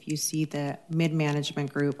up. If you see the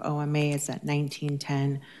mid-management group, OMA is at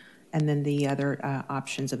 1910. and then the other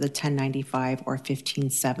options of the 1095 or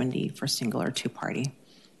 1570 for single or two-party,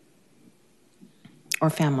 or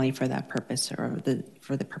family for that purpose, or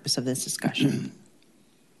for the purpose of this discussion.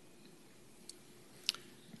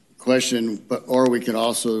 Question, or we could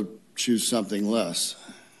also choose something less.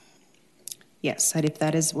 Yes, and if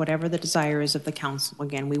that is whatever the desire is of the council,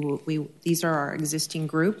 again, these are our existing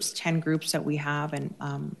groups, 10 groups that we have, and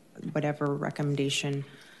whatever recommendation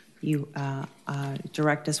you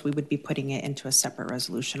direct us, we would be putting it into a separate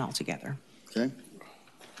resolution altogether. Okay.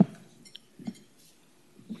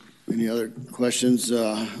 Any other questions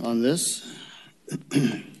on this?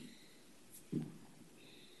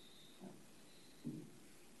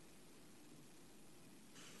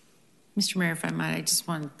 Mr. Mayor, if I might, I just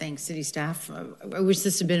want to thank city staff. I wish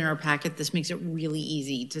this had been in our packet. This makes it really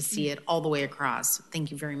easy to see it all the way across.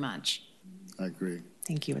 Thank you very much. I agree.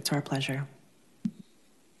 Thank you. It's our pleasure.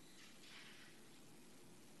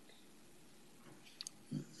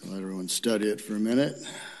 Let everyone study it for a minute.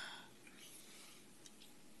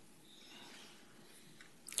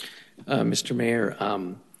 Mr. Mayor,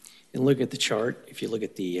 and look at the chart. If you look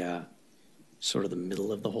at the sort of the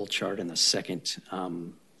middle of the whole chart and the second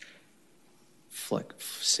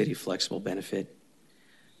city flexible benefit,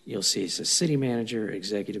 you'll see it says city manager,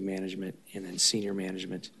 executive management, and then senior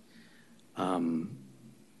management. I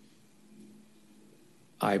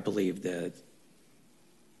believe that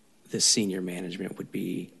the senior management would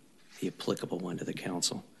be the applicable one to the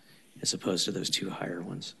council as opposed to those two higher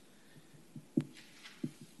ones.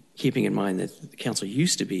 Keeping in mind that the council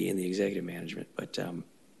used to be in the executive management, but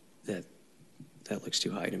that looks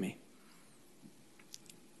too high to me.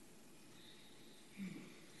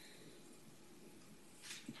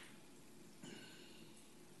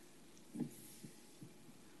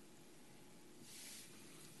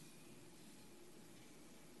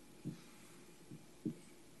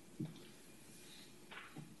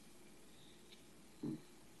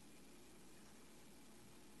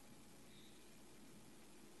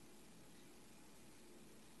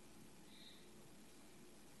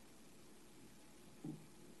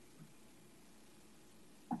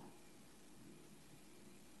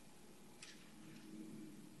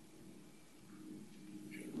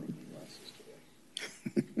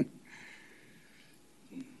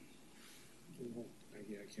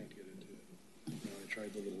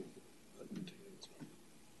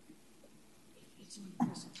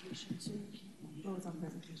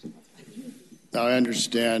 Now, I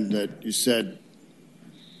understand that you said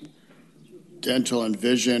dental and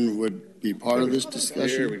vision would be part of this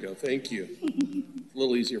discussion. There we go. Thank you. A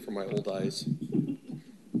little easier for my old eyes.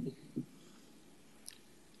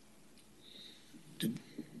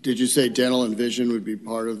 Did you say dental and vision would be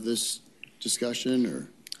part of this discussion, or?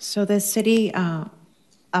 So the city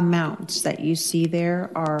amounts that you see there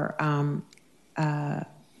are an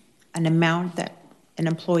amount that an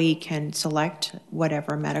employee can select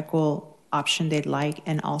whatever medical option they'd like,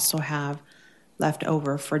 and also have left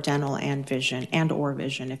over for dental and vision, and or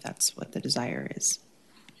vision, if that's what the desire is.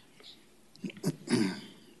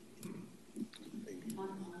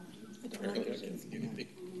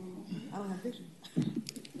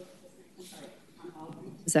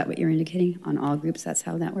 Is that what you're indicating? On all groups, that's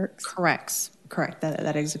how that works? Correct.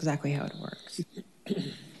 That is exactly how it works.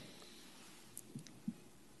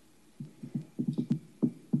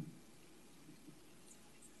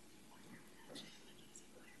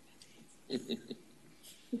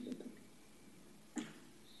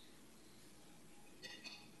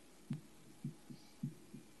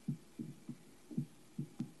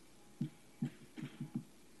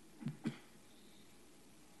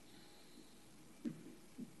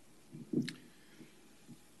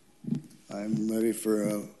 I'm ready for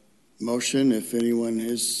a motion if anyone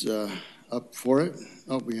is up for it.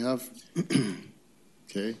 Oh, we have.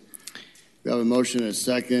 Okay. We have a motion and a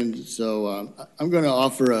second, so I'm going to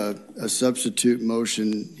offer a substitute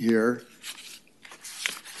motion here.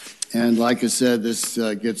 And like I said, this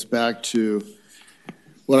gets back to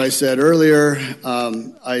what I said earlier.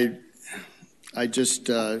 I just,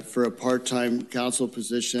 for a part-time council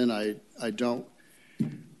position, I don't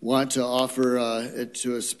want to offer it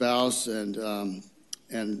to a spouse, and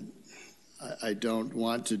I don't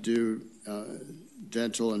want to do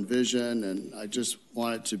dental and vision, and I just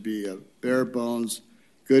want it to be a bare bones,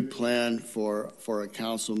 good plan for a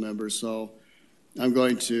council member. So I'm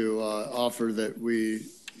going to offer that we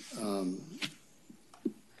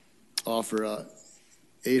offer a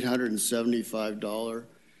 $875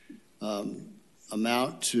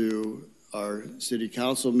 amount to our city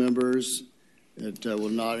council members. It will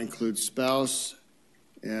not include spouse,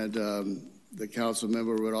 and The council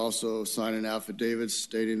member would also sign an affidavit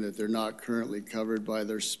stating that they're not currently covered by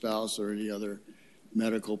their spouse or any other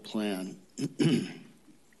medical plan.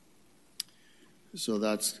 So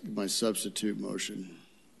that's my substitute motion.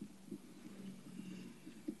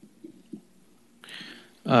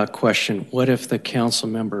 Question, what if the council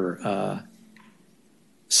member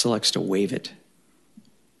selects to waive it?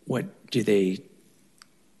 Can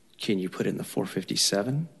you put it in the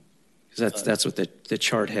 457? Because that's what the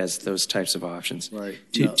chart has, those types of options. Right.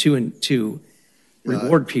 To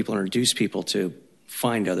reward people and induce people to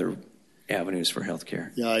find other avenues for health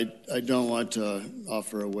care. Yeah, I don't want to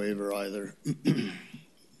offer a waiver either.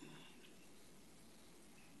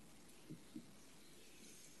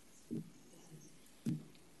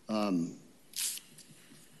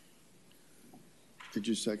 Did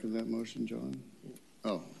you second that motion, John?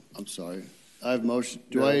 Oh, I'm sorry. I have motion.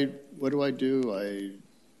 What do I do?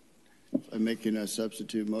 I'm making a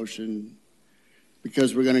substitute motion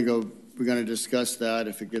because we're going to discuss that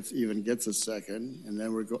if it even gets a second, and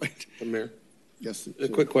then we're going to. Mayor? Yes. A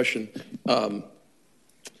quick question.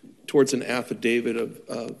 Towards an affidavit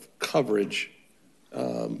of coverage,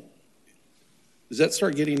 does that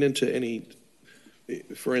start getting into any,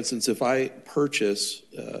 for instance, if I purchase,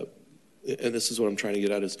 and this is what I'm trying to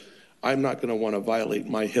get at, is I'm not going to want to violate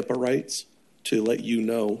my HIPAA rights to let you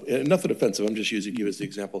know, and nothing offensive, I'm just using you as the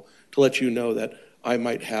example, to let you know that I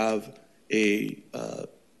might have a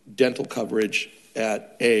dental coverage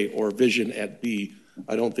at A or vision at B.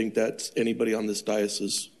 I don't think that's anybody on this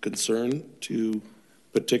diocese concern to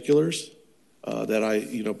particulars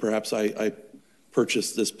that perhaps I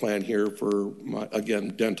purchased this plan here for my,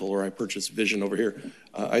 again, dental, or I purchased vision over here.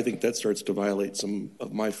 I think that starts to violate some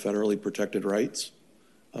of my federally protected rights.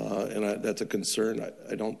 And that's a concern.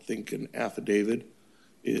 I don't think an affidavit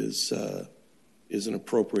is an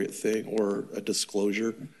appropriate thing or a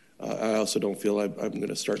disclosure. I also don't feel I'm going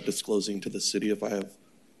to start disclosing to the city if I have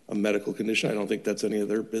a medical condition. I don't think that's any of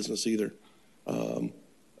their business either.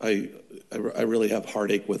 I really have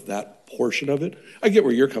heartache with that portion of it. I get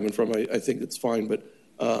where you're coming from. I think it's fine, but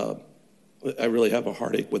I really have a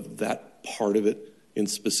heartache with that part of it. And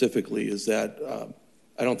specifically is that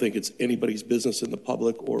I don't think it's anybody's business in the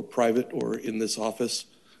public or private or in this office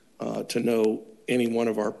to know any one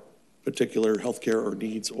of our particular healthcare or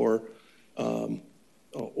needs or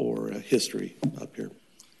history up here.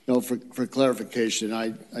 No, for clarification,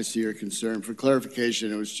 I see your concern. For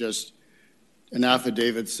clarification, it was just an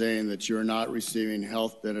affidavit saying that you are not receiving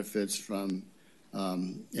health benefits from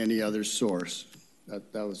any other source. That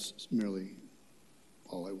was merely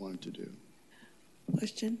all I wanted to do.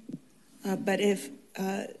 Question? But if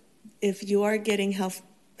you are getting health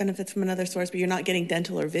benefits from another source, but you're not getting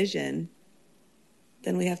dental or vision,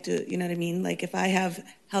 then we have to, you know what I mean? Like if I have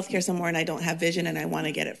health care somewhere and I don't have vision and I want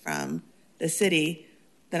to get it from the city,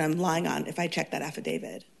 then I'm lying on if I check that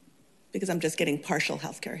affidavit because I'm just getting partial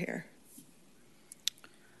health care here.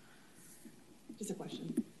 Just a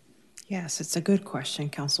question. Yes, it's a good question,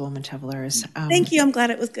 Councilwoman Tavares. Thank you. I'm glad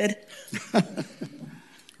it was good.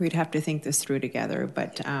 We'd have to think this through together,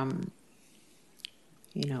 but in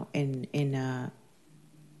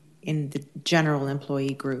the general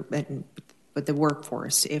employee group, but the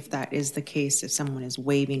workforce, if that is the case, if someone is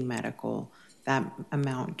waiving medical, that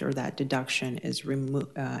amount or that deduction is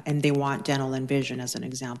removed, and they want dental and vision as an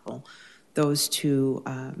example, those two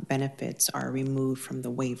benefits are removed from the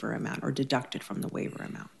waiver amount or deducted from the waiver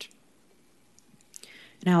amount.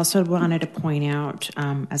 And I also wanted to point out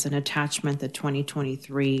as an attachment the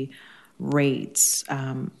 2023 rates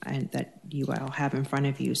and that you all have in front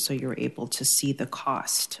of you, so you're able to see the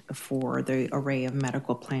cost for the array of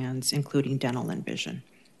medical plans, including dental and vision.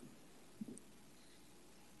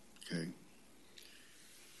 Okay.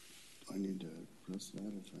 I need to press that.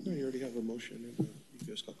 No, you already have a motion. And you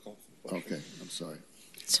just got called for the question. Okay, I'm sorry.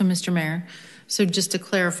 So, Mr. Mayor, so just to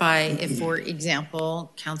clarify, if, for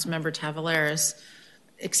example, Councilmember Tavares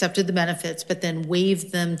accepted the benefits, but then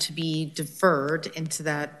waived them to be deferred into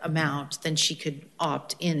that amount, then she could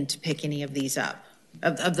opt in to pick any of these up,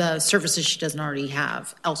 of the services she doesn't already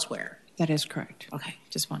have elsewhere. That is correct. Okay,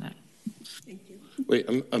 just want to. Thank you. Wait,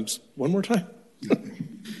 I'm one more time.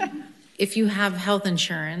 If you have health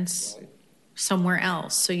insurance somewhere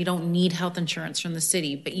else, so you don't need health insurance from the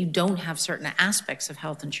city, but you don't have certain aspects of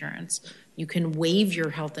health insurance, you can waive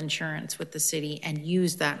your health insurance with the city and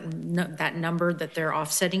use that number that they're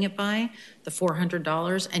offsetting it by, the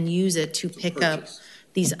 $400, and use it to pick up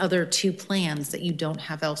these other two plans that you don't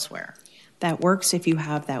have elsewhere. That works if you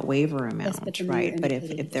have that waiver amount, right? But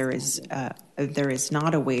if there is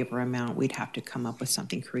not a waiver amount, we'd have to come up with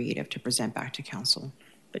something creative to present back to council.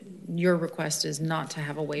 But your request is not to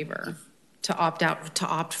have a waiver. to opt out, to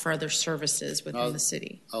opt for other services within the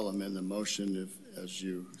city. I'll amend the motion as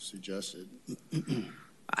you suggested.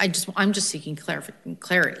 I'm just seeking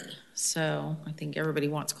clarity. So I think everybody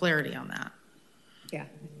wants clarity on that. Yeah.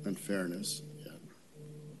 And fairness, yeah.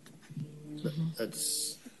 That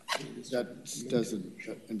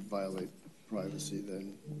doesn't violate privacy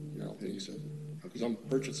then? I don't think so. Because I'm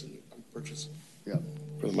purchasing. Yeah.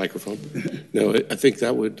 For the microphone. No, I think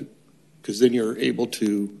that would, because then you're able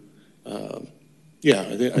to, I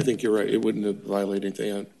think you're right. It wouldn't violate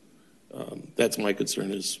anything. That's my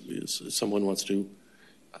concern is if someone wants to,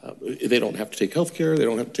 they don't have to take health care. They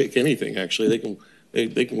don't have to take anything, actually.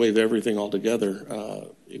 They can waive everything altogether,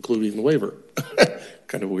 including the waiver.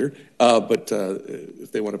 Kind of weird. But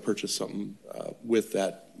if they want to purchase something with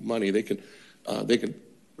that money, they can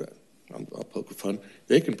I'll poke fun.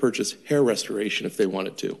 They can purchase hair restoration if they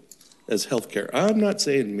wanted to as health care. I'm not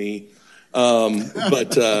saying me,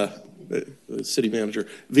 but the city manager.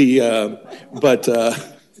 It's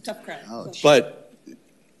a tough crowd. But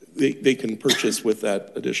they can purchase with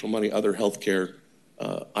that additional money other health care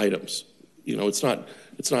items. It's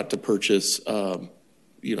not to purchase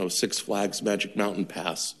Six Flags Magic Mountain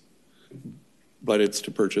Pass, but it's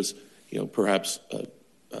to purchase perhaps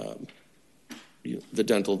the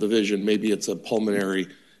dental division. Maybe it's a pulmonary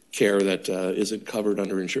care that isn't covered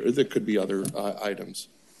under insurance. There could be other items.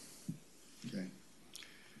 Okay.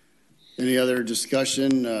 Any other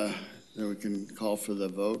discussion? Then we can call for the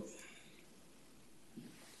vote.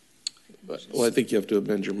 Well, I think you have to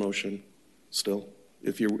amend your motion still,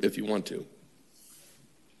 if you want to.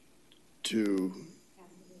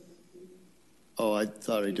 I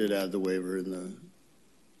thought I did add the waiver in the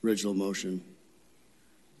original motion.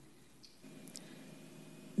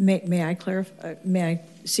 May I clarify? May I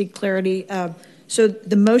seek clarity? So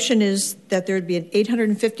the motion is that there would be an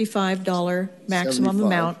 $855 maximum 75.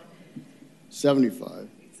 amount. 75.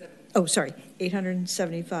 Oh, sorry,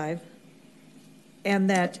 875. And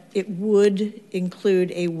that it would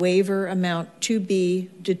include a waiver amount to be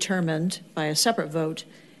determined by a separate vote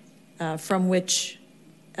from which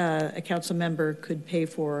a council member could pay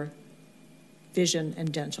for vision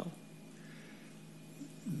and dental.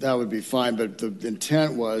 That would be fine, but the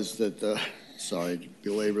intent was that sorry to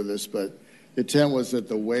belabor this, but the intent was that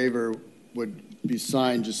the waiver would be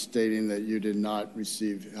signed just stating that you did not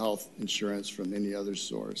receive health insurance from any other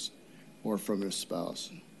source or from your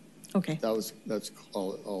spouse. Okay. That's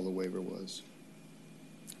all the waiver was.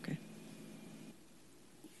 Okay.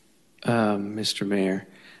 Mr. Mayor,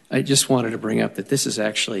 I just wanted to bring up that this is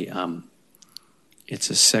actually, it's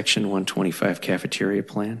a Section 125 cafeteria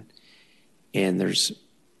plan, and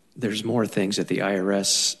there's more things that the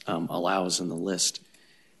IRS allows in the list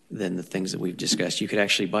than the things that we've discussed. You could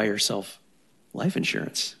actually buy yourself life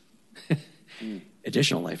insurance,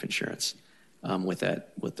 additional life insurance with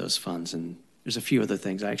those funds. And there's a few other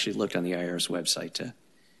things. I actually looked on the IRS website to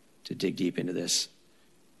dig deep into this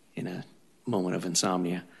in a moment of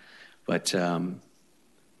insomnia. But so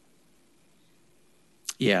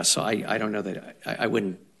I don't know that I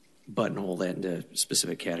wouldn't buttonhole that into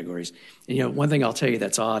specific categories. And one thing I'll tell you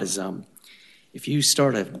that's odd is if you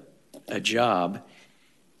start a job,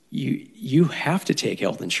 you have to take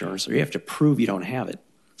health insurance, or you have to prove you don't have it.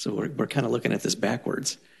 So we're kind of looking at this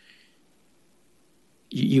backwards.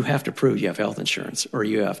 You have to prove you have health insurance, or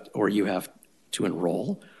you have to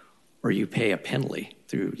enroll, or you pay a penalty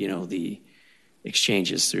through the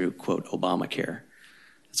exchanges through quote Obamacare.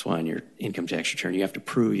 That's why on your income tax return you have to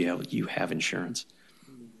prove you have insurance.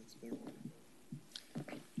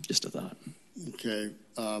 Just a thought. Okay.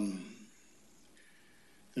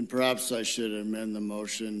 And perhaps I should amend the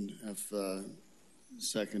motion if the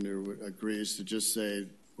seconder agrees to just say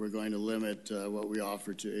we're going to limit what we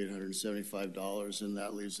offer to $875, and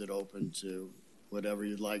that leaves it open to whatever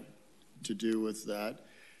you'd like to do with that.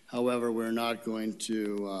 However, we're not going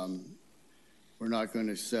to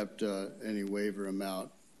accept any waiver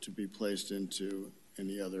amount to be placed into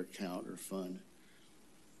any other account or fund.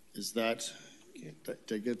 Is that? Did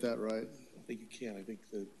I get that right? I think you can. I think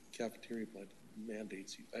the cafeteria plan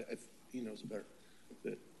mandates you. He knows better.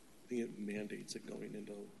 That I think it mandates it going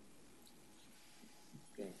into.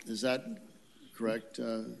 Is that correct,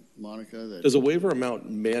 Monica? Does a waiver amount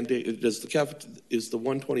mandate? Is the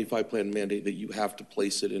 125 plan mandate that you have to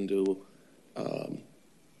place it into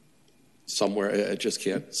somewhere? It just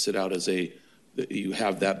can't sit out as you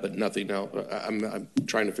have that, but nothing else. I'm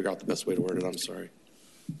trying to figure out the best way to word it. I'm sorry.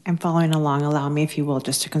 I'm following along. Allow me, if you will,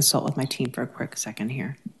 just to consult with my team for a quick second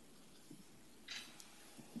here.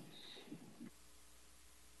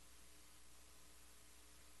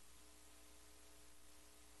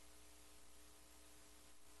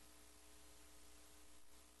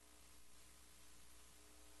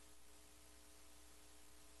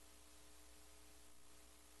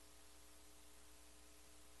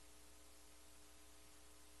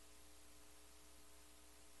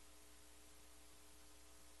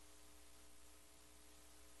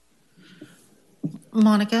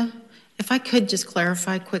 Monica, if I could just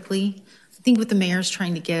clarify quickly, I think what the mayor's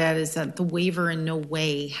trying to get at is that the waiver in no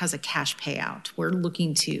way has a cash payout.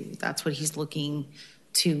 That's what he's looking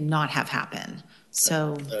to not have happen.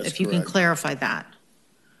 So That's if you can correct. clarify that.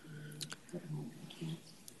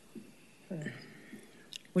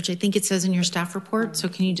 Which I think it says in your staff report, so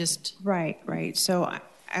can you just? Right. So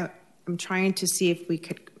I'm trying to see if we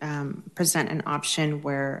could present an option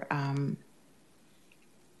where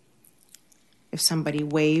if somebody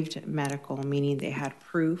waived medical, meaning they had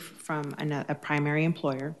proof from a primary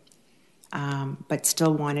employer, but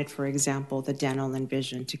still wanted, for example, the dental and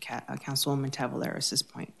vision, to Councilwoman Tavaleras'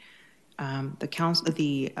 point.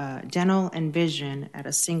 The dental and vision at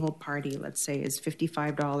a single party, let's say, is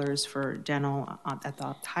 $55 for dental at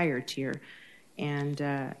the higher tier, and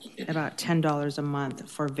about $10 a month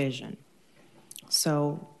for vision.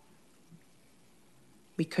 So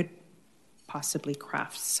we could possibly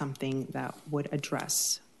craft something that would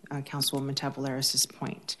address Councilwoman Tavaleras'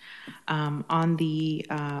 point. On the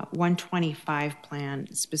 125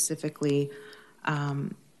 plan specifically,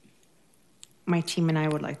 my team and I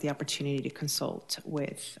would like the opportunity to consult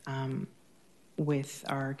with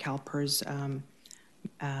our CalPERS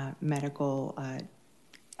medical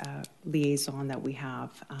liaison that we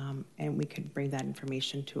have, and we could bring that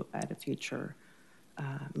information at a future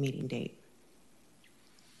meeting date.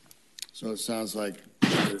 So it sounds like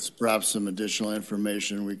there's perhaps some additional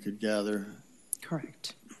information we could gather.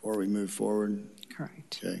 Correct. Before we move forward.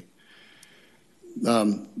 Correct. Okay.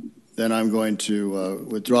 Then I'm going to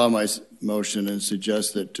withdraw my motion and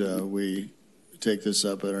suggest that we take this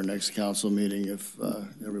up at our next council meeting if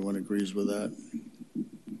everyone agrees with that.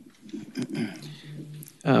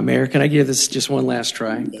 Mayor, can I give this just one last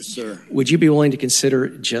try? Yes, sir. Would you be willing to consider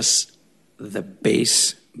just the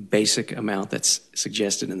basic amount that's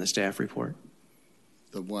suggested in the staff report?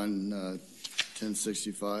 The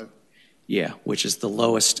 1065? Yeah, which is the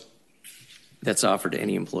lowest that's offered to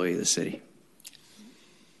any employee of the city.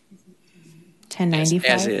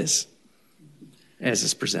 1095? As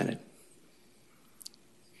is presented.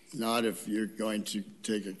 Not if you're going to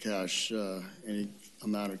take a cash, any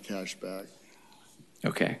amount of cash back.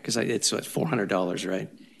 Okay, because it's what, $400, right?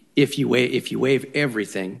 If you waive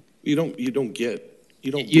everything, You don't get a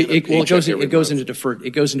it goes paycheck every into month. deferred.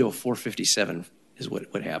 It goes into a 457 is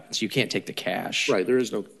what happens. You can't take the cash. Right,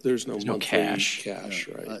 there's no monthly cash.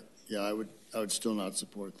 right? I would still not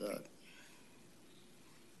support that.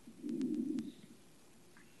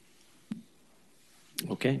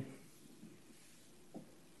 Okay.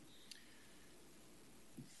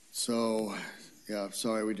 So, yeah,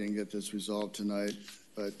 sorry we didn't get this resolved tonight,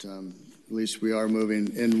 but at least we are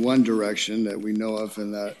moving in one direction that we know of,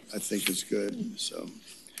 and that I think is good. So,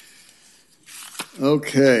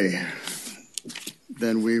 okay,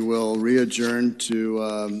 then we will re-adjourn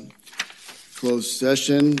to closed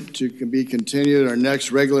session to be continued. Our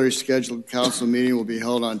next regularly scheduled council meeting will be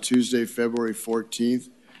held on Tuesday, February 14th,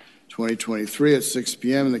 2023 at 6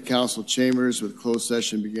 p.m. in the council chambers, with closed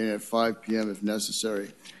session beginning at 5 p.m. if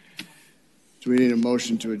necessary. Do we need a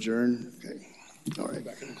motion to adjourn? Okay. All right.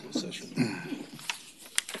 Back in closed session.